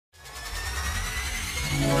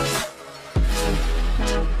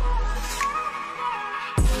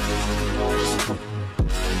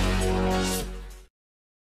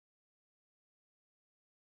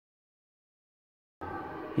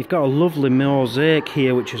You've got a lovely mosaic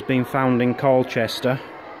here which has been found in Colchester.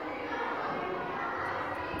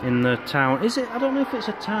 In the town, is it? I don't know if it's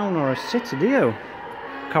a town or a city, do you?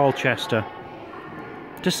 Colchester.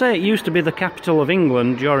 To say it used to be the capital of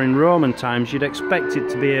England during Roman times, you'd expect it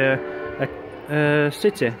to be a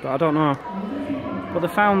city, but I don't know. But they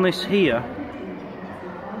found this here.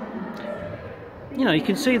 You know, you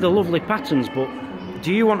can see the lovely patterns, but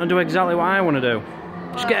do you want to do exactly what I want to do?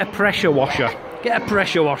 Just get a pressure washer. Get a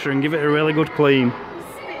pressure washer and give it a really good clean.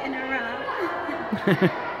 Spitting around.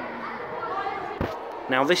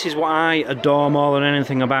 Now this is what I adore more than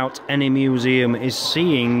anything about any museum, is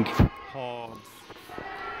seeing hoards.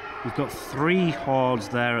 We've got 3 hoards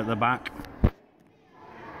there at the back,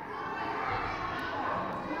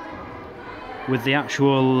 with the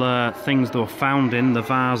actual things they were found in, the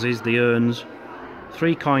vases, the urns.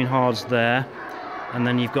 3 coin hoards there, and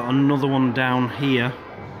then you've got another one down here.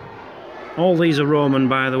 All these are Roman,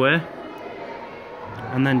 by the way.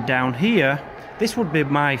 And then down here, this would be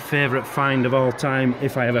my favourite find of all time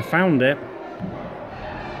if I ever found it.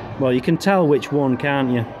 Well, you can tell which one,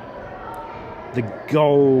 can't you? The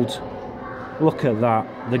gold. Look at that.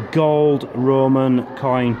 The gold Roman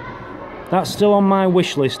coin. That's still on my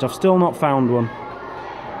wish list. I've still not found one.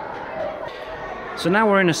 So now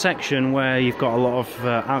we're in a section where you've got a lot of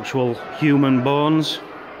actual human bones.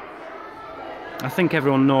 I think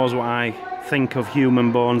everyone knows what I think of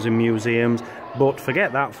human bones in museums, but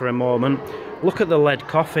forget that for a moment. Look at the lead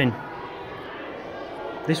coffin.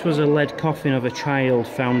 This was a lead coffin of a child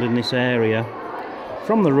found in this area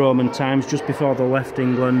from the Roman times, just before they left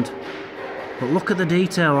England. But look at the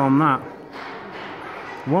detail on that.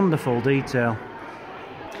 Wonderful detail.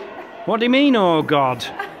 What do you mean, oh God?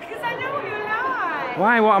 Because I know what you like.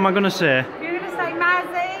 Why? What am I going to say? You're going to say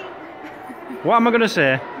Mazzy. What am I going to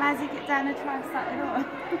say? Mazzy, get down and try something on.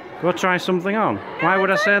 Go try something on? Why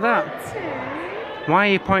would I say that? Why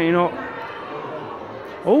are you pointing up?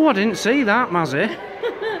 Oh, I didn't see that, Mazzy.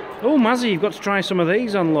 Oh, Mazzy, you've got to try some of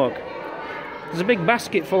these on, look. There's a big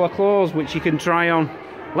basket full of clothes which you can try on.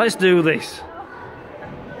 Let's do this.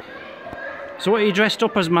 So what are you dressed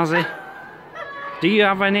up as, Mazzy? Do you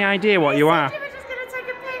have any idea what you are? You were just going to take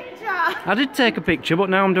a picture. I did take a picture,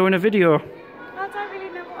 but now I'm doing a video. I don't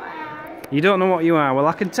really know what I am. You don't know what you are? Well,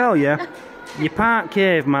 I can tell you. You're part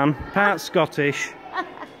caveman, part Scottish.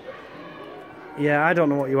 Yeah, I don't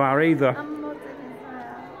know what you are either. I'm modern as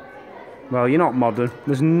well. Well, you're not modern.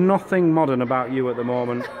 There's nothing modern about you at the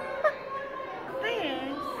moment.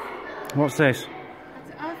 This? What's this?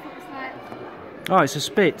 I thought it was like... Oh, it's a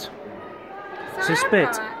spit. It's a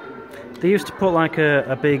spit. Right. They used to put like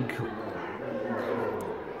a big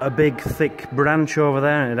thick branch over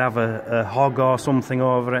there, and it'd have a hog or something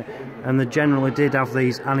over it, and they generally did have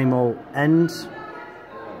these animal ends.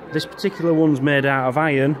 This particular one's made out of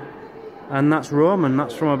iron, and that's Roman.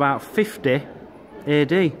 That's from about 50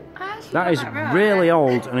 AD. That is really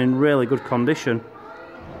old and in really good condition.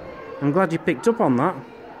 I'm glad you picked up on that.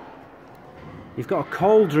 You've got a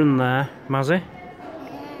cauldron there, Mazzy.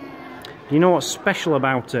 Do you know what's special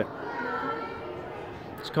about it?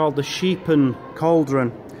 It's called the Sheepen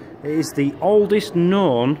Cauldron. It is the oldest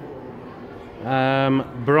known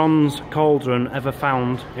bronze cauldron ever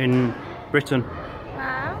found in Britain.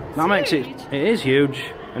 Wow. That makes it is huge,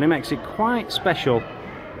 and it makes it quite special.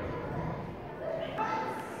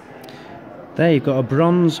 There you've got a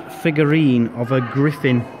bronze figurine of a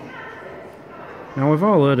griffin. Now we've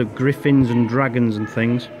all heard of griffins and dragons and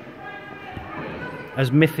things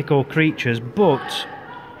as mythical creatures, but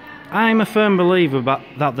I'm a firm believer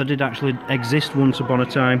that they did actually exist once upon a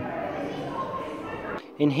time.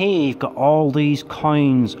 In here you've got all these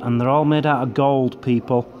coins, and they're all made out of gold,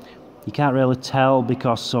 people. You can't really tell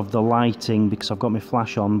because of the lighting, because I've got my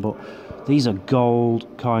flash on, but these are gold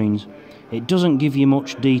coins. It doesn't give you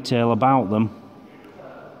much detail about them,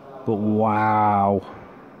 but wow.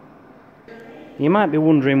 You might be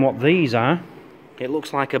wondering what these are. It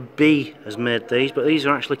looks like a bee has made these, but these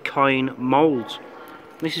are actually coin moulds.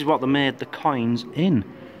 This is what they made the coins in.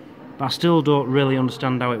 But I still don't really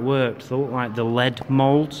understand how it worked. They look like the lead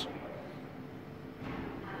moulds.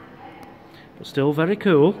 But still very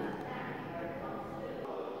cool.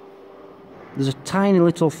 There's a tiny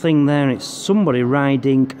little thing there, and it's somebody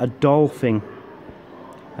riding a dolphin.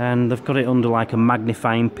 And they've got it under like a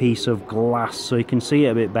magnifying piece of glass so you can see it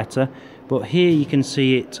a bit better. But here you can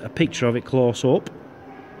see it, a picture of it close up.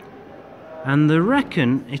 And they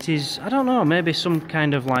reckon it is, I don't know, maybe some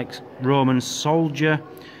kind of like Roman soldier,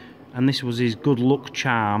 and this was his good luck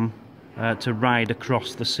charm to ride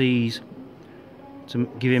across the seas, to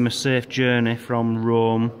give him a safe journey from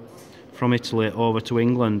Rome, from Italy over to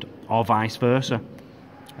England, or vice versa.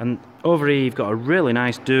 And over here you've got a really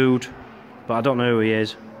nice dude, but I don't know who he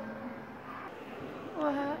is.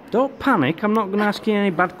 What? Don't panic, I'm not going to ask you any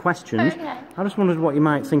bad questions. Okay. I just wondered what you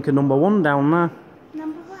might think of number one down there.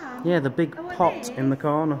 Number one? Yeah, the big Oh, what pot is? in the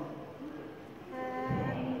corner.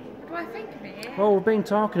 What do I think of it? Well, we've been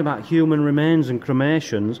talking about human remains and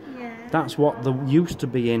cremations. Yeah. That's what they used to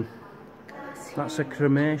be in. That's a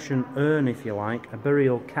cremation urn, if you like, a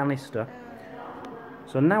burial canister.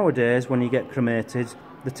 So nowadays, when you get cremated,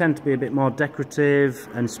 they tend to be a bit more decorative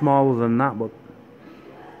and smaller than that, but,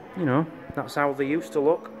 you know, that's how they used to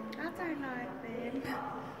look. I don't like them.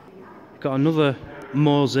 Got another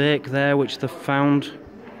mosaic there, which they've found.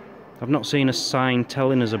 I've not seen a sign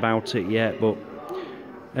telling us about it yet, but,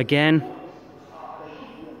 again,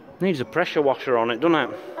 needs a pressure washer on it, doesn't it?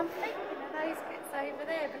 I'm thinking that those bits over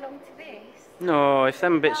there belong to this. No, if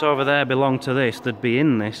them bits over there belong to this, they'd be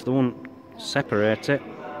in this. They wouldn't separate it.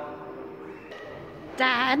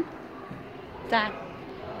 Dan,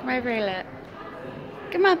 come over here, look.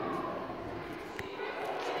 Come on.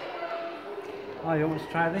 Oh, you want to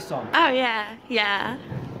try this on? Oh yeah, yeah.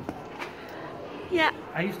 Yeah.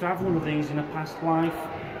 I used to have one of these in a past life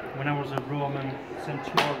when I was a Roman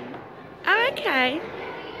centurion. Oh, okay.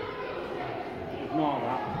 Ignore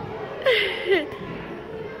that.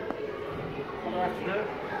 What do I have to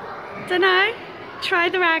do? Dunno. Try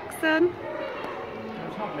the rags on.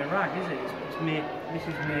 It's not my rag, is it? This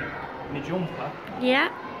is my jumper.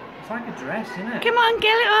 Yeah. It's like a dress, isn't it? Come on,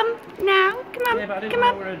 get it on now. Come on. Yeah, but I didn't Come know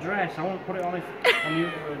on. it were a dress. I won't put it on if I knew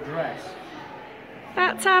it were a dress.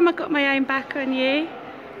 About time I got my own back on you.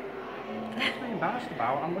 What's I'm embarrassed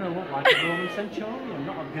about? I'm going to look like a Roman centurion,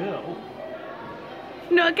 not a girl.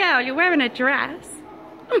 Not a girl, you're wearing a dress.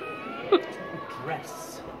 A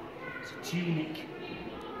dress. It's a tunic.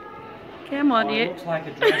 Come on, Oh, you. it looks like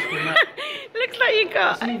a dress, doesn't it? Looks like you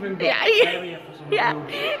got. It's even got yeah, area for some yeah.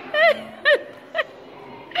 boobs.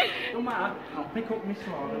 Don't matter, I'll pick up my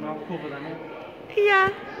sword and I'll cover them up. Yeah,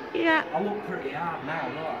 yeah. I look pretty hard now,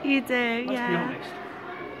 don't I? You do, Let's be yeah.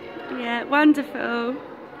 honest. Yeah, wonderful.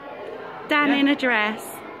 Dan Yeah. in a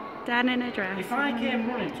dress. Dan in a dress. If I came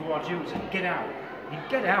running towards you and said, get out, you'd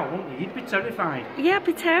get out, wouldn't you? You'd be terrified. Yeah, I'd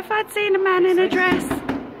be terrified seeing a man in a dress.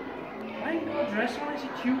 I ain't got a dress on, it's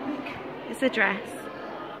a tunic. It's a dress.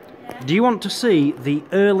 Do you want to see the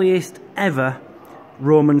earliest ever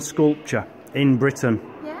Roman sculpture in Britain?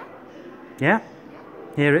 Yeah? Yeah?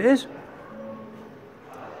 Here it is.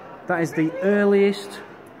 That is the earliest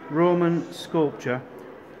Roman sculpture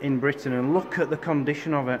in Britain, and look at the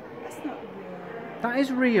condition of it. That's not real. That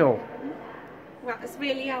is real. Well, it's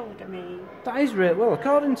really old, I mean. That is real. Well,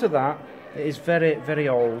 according to that, it is very, very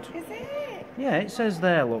old. Is it? Yeah, it says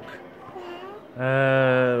there, look.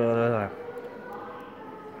 Wow.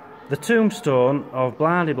 The tombstone of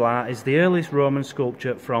blah de blah is the earliest Roman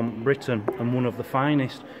sculpture from Britain and one of the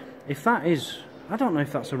finest. If that is, I don't know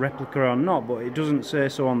if that's a replica or not, but it doesn't say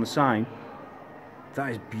so on the sign.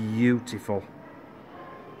 That is beautiful.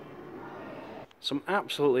 Some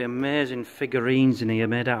absolutely amazing figurines in here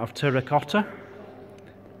made out of terracotta.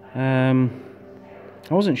 I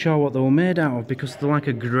wasn't sure what they were made out of because they're like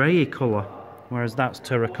a grey colour, whereas that's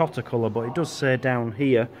terracotta colour, but it does say down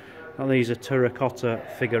here that these are terracotta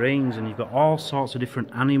figurines, and you've got all sorts of different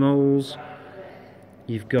animals.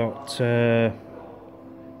 You've got,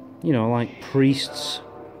 you know, like priests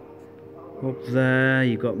up there,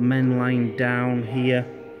 you've got men lying down here.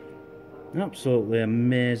 Absolutely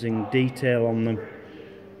amazing detail on them.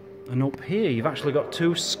 And up here you've actually got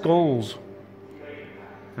two skulls,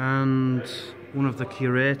 and one of the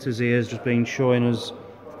curators here has just been showing us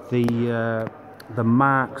the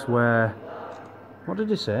marks where, what did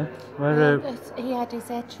he say? Where He had his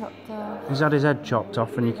head chopped off. he's had his head chopped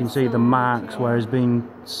off, and you can see the marks where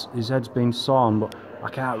his head's been sawn, but I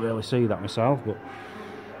can't really see that myself. But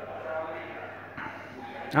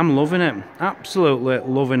I'm loving it, absolutely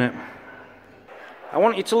loving it. I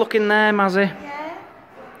want you to look in there, Mazzy. Yeah?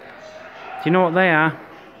 Do you know what they are?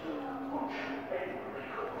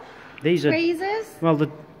 These are, Freezers? well,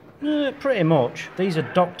 pretty much. These are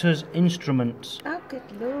doctors' instruments. Oh, good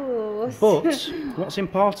lord. But what's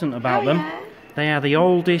important about Oh, them? yeah? They are the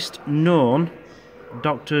oldest known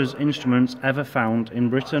doctors' instruments ever found in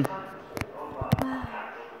Britain.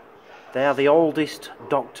 They are the oldest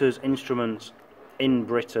doctors' instruments in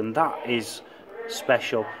Britain. That is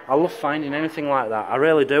special. I love finding anything like that. I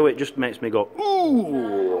really do. It just makes me go,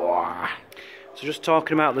 ooh. So just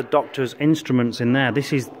talking about the doctor's instruments in there,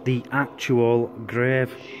 this is the actual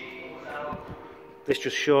grave. This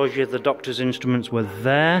just shows you the doctor's instruments were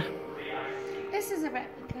there. This is a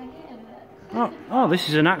replica here. Oh, this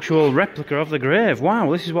is an actual replica of the grave.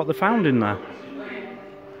 Wow, this is what they found in there.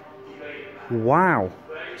 Wow.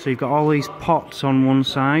 So you've got all these pots on one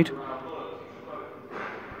side.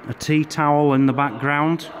 A tea towel in the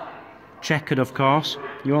background. Checkered, of course.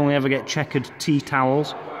 You only ever get checkered tea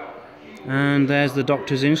towels. And there's the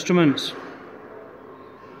doctor's instruments.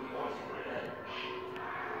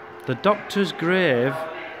 The doctor's grave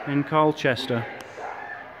in Colchester.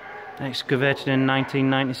 Excavated in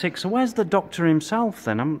 1996. So where's the doctor himself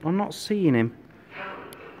then? I'm not seeing him.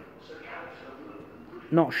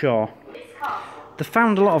 Not sure. They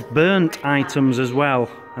found a lot of burnt items as well.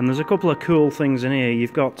 And there's a couple of cool things in here.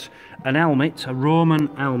 You've got an helmet, a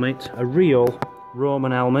Roman helmet, a real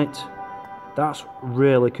Roman helmet. That's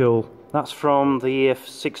really cool. That's from the year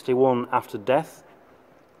 61 after death.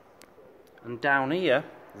 And down here,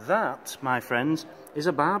 that, my friends, is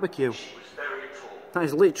a barbecue. That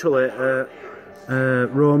is literally a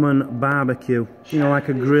Roman barbecue. You know, like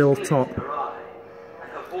a grill top.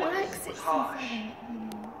 I like 6 and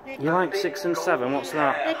 7. You like 6 and 7? What's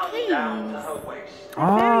that? They're keys.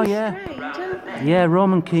 Oh, Very yeah. strange, aren't they? Yeah,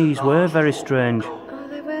 Roman keys were very strange. Oh,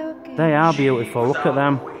 they were good. They are beautiful, look at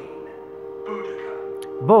them.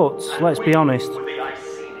 But, let's be honest,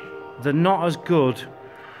 they're not as good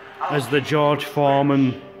as the George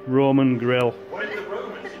Foreman Roman grill.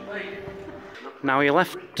 Now, you'll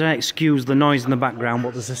have to excuse the noise in the background,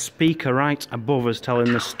 but there's a speaker right above us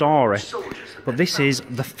telling the story. But this is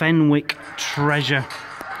the Fenwick treasure.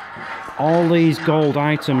 All these gold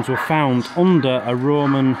items were found under a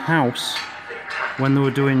Roman house when they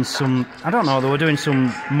were doing some, I don't know, they were doing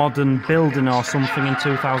some modern building or something in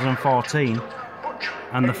 2014.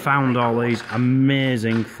 And they found all these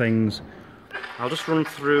amazing things. I'll just run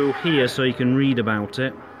through here so you can read about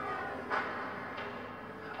it.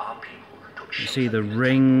 You see the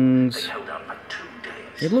rings.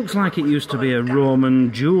 It looks like it used to be a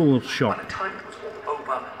Roman jewel shop.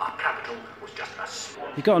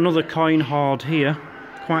 You've got another coin hoard here.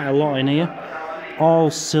 Quite a lot in here.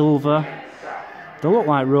 All silver. They look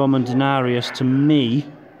like Roman denarius to me.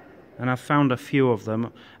 And I've found a few of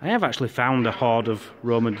them. I have actually found a hoard of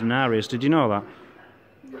Roman denarius. Did you know that?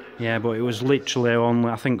 Yeah, but it was literally only,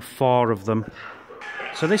 I think, 4 of them.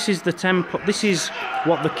 So this is the temple. This is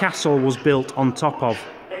what the castle was built on top of.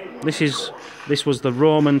 This was the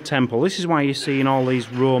Roman temple. This is why you're seeing all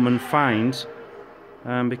these Roman finds,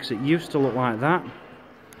 because it used to look like that.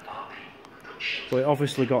 But it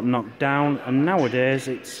obviously got knocked down, and nowadays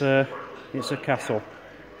it's a castle.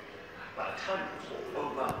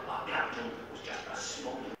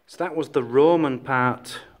 So that was the Roman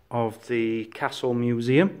part of the Castle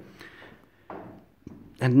Museum.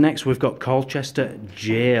 And next we've got Colchester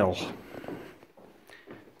Jail.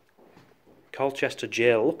 Colchester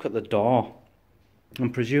Jail, look at the door.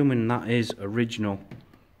 I'm presuming that is original.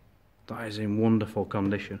 That is in wonderful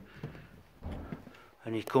condition.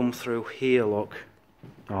 And you come through here, look.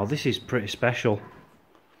 Oh, this is pretty special.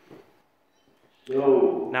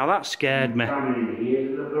 So, now that scared me. Coming in here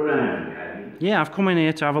to look around, have you? Yeah, I've come in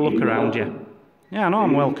here to have a look around you. Yeah, I know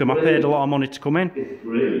I'm welcome. I paid a lot of money to come in. It's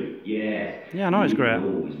brilliant, yeah. Yeah, I know it's great. You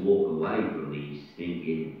can always walk away from these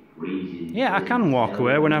stinking, freezing... Yeah, I can walk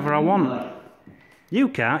away whenever I want. You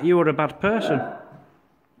can't, you were a bad person.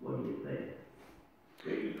 What do you think?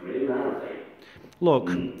 Pretty grim, aren't they? Look,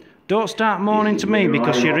 don't start moaning to me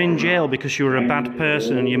because you're in jail because you were a bad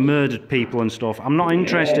person and you murdered people and stuff. I'm not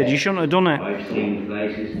interested, you shouldn't have done it. I've seen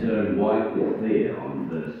faces turn white with fear on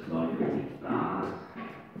first sight of stars.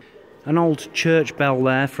 An old church bell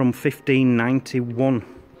there from 1591.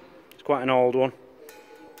 It's quite an old one.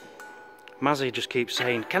 Mazzy just keeps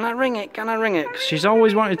saying, can I ring it, can I ring it? 'Cause she's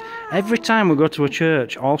always wanted, every time we go to a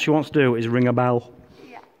church, all she wants to do is ring a bell.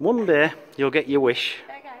 Yeah. One day, you'll get your wish.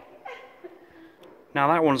 Okay. Now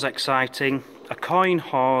that one's exciting. A coin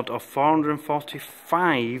hoard of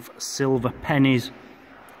 445 silver pennies.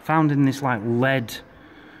 Found in this like lead,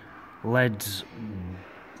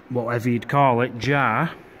 whatever you'd call it, jar.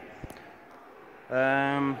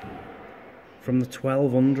 From the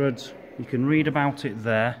 1200s. You can read about it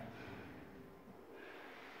there.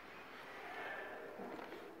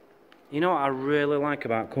 You know what I really like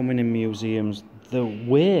about coming in museums? The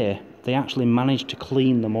way they actually manage to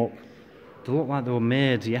clean them up. They look like they were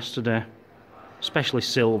made yesterday. Especially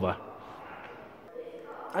silver.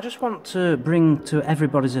 I just want to bring to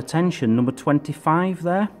everybody's attention number 25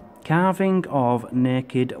 there. Carving of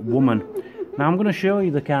naked woman. Now I'm going to show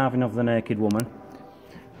you the carving of the naked woman.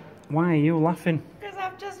 Why are you laughing? Because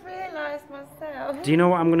I've just realised myself. Do you know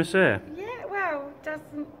what I'm going to say? Yeah, well,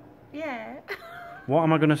 doesn't... Yeah. What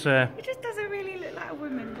am I going to say? It just doesn't really look like a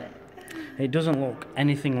woman, but... It doesn't look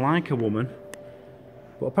anything like a woman.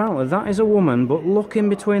 But apparently that is a woman, but look in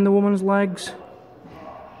between the woman's legs.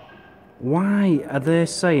 Why are they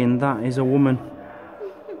saying that is a woman?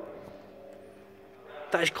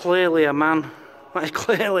 That is clearly a man. That is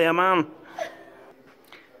clearly a man.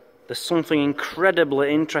 There's something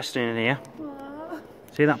incredibly interesting in here. What?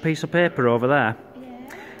 See that piece of paper over there?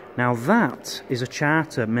 Yeah. Now that is a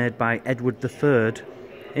charter made by Edward III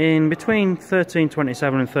in between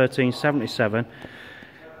 1327 and 1377.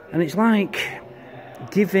 And it's like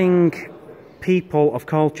giving people of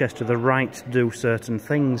Colchester the right to do certain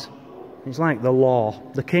things. It's like the law.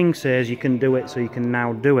 The king says you can do it, so you can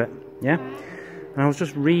now do it. Yeah? And I was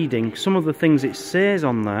just reading some of the things it says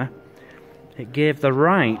on there. It gave the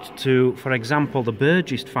right to, for example, the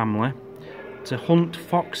Burgess family to hunt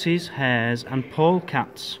foxes, hares and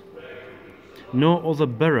polecats. No other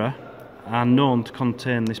borough are known to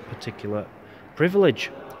contain this particular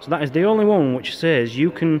privilege. So that is the only one which says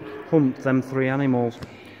you can hunt them three animals.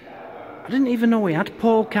 I didn't even know we had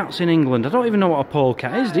polecats in England. I don't even know what a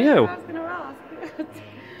polecat is, do you? I was going to ask.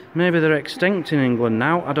 Maybe they're extinct in England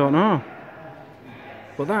now, I don't know.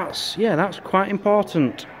 But that's, yeah, that's quite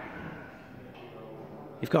important.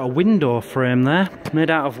 You've got a window frame there,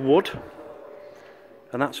 made out of wood.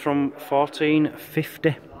 And that's from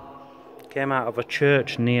 1450. Came out of a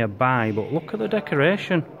church nearby, but look at the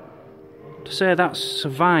decoration. To say that's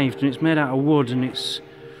survived and it's made out of wood and it's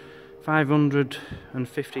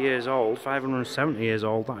 550 years old, 570 years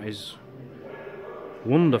old, that is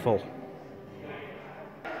wonderful.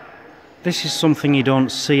 This is something you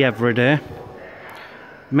don't see every day.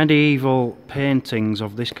 Medieval paintings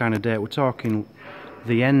of this kind of date, we're talking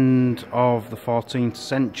the end of the 14th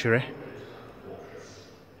century.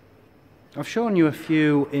 I've shown you a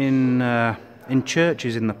few in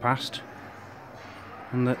churches in the past,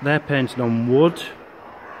 and they're painted on wood.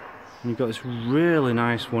 And you've got this really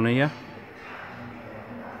nice one here.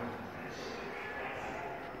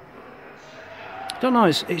 I don't know,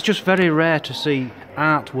 it's just very rare to see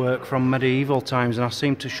artwork from medieval times, and I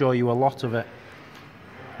seem to show you a lot of it.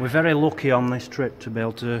 We're very lucky on this trip to be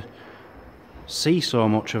able to see so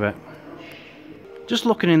much of it. Just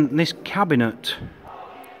looking in this cabinet,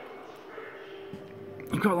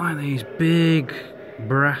 you've got like these big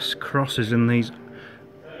brass crosses and these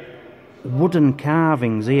wooden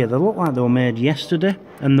carvings here. They look like they were made yesterday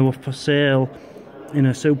and they were for sale in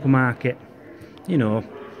a supermarket. You know,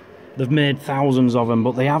 they've made thousands of them,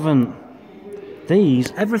 but they haven't.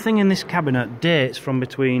 These, everything in this cabinet dates from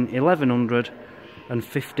between 1100 and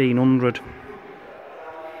 1500.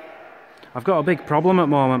 I've got a big problem at the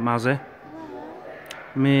moment, Mazzy.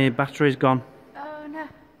 My battery's gone. Oh no.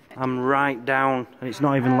 I'm right down and it's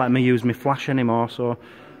not even letting me use my flash anymore, so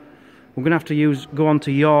we're going to have to go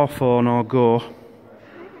onto your phone or go.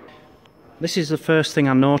 This is the first thing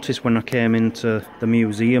I noticed when I came into the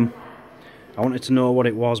museum. I wanted to know what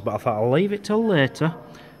it was, but I thought I'll leave it till later.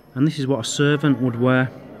 And this is what a servant would wear.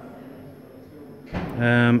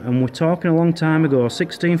 And we're talking a long time ago,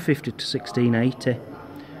 1650 to 1680.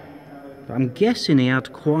 But I'm guessing he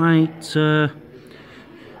had quite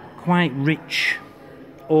rich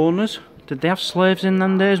owners. Did they have slaves in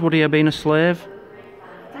them days? Would he have been a slave?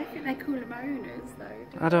 I think they call them owners,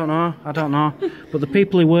 though. I don't know. But the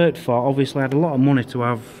people he worked for obviously had a lot of money to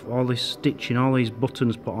have all this stitching, all these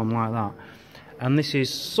buttons put on like that. And this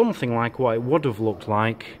is something like what it would have looked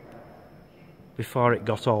like before it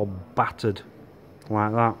got all battered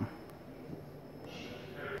like that.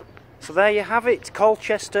 So there you have it,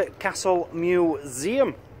 Colchester Castle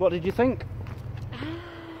Museum. What did you think?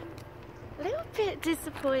 A little bit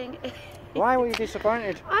disappointing. Why were you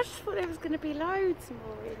disappointed? I just thought there was going to be loads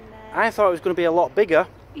more in there. I thought it was going to be a lot bigger.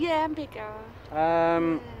 Yeah, and bigger. But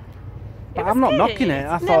I'm not knocking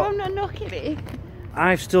it. No, I'm not knocking it.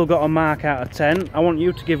 I've still got a mark out of 10. I want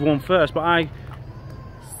you to give one first, but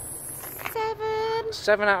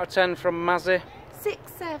 7 out of 10 from Mazzy. 6,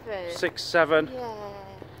 7. 6, 7. Yeah.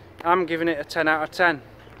 I'm giving it a 10 out of 10.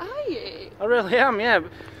 Are you? I really am, yeah.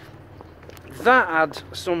 That had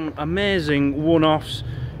some amazing one-offs.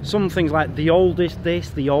 Some things like the oldest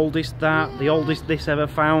this, the oldest that, the oldest this ever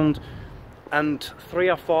found, and 3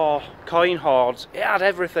 or 4 coin hoards. It had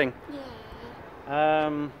everything.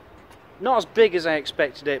 Yeah. Not as big as I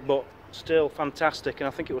expected it, but still fantastic. And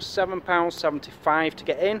I think it was £7.75 to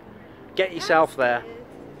get in. Get yourself there.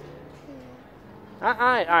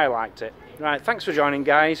 I liked it. Right, thanks for joining,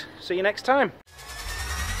 guys. See you next time.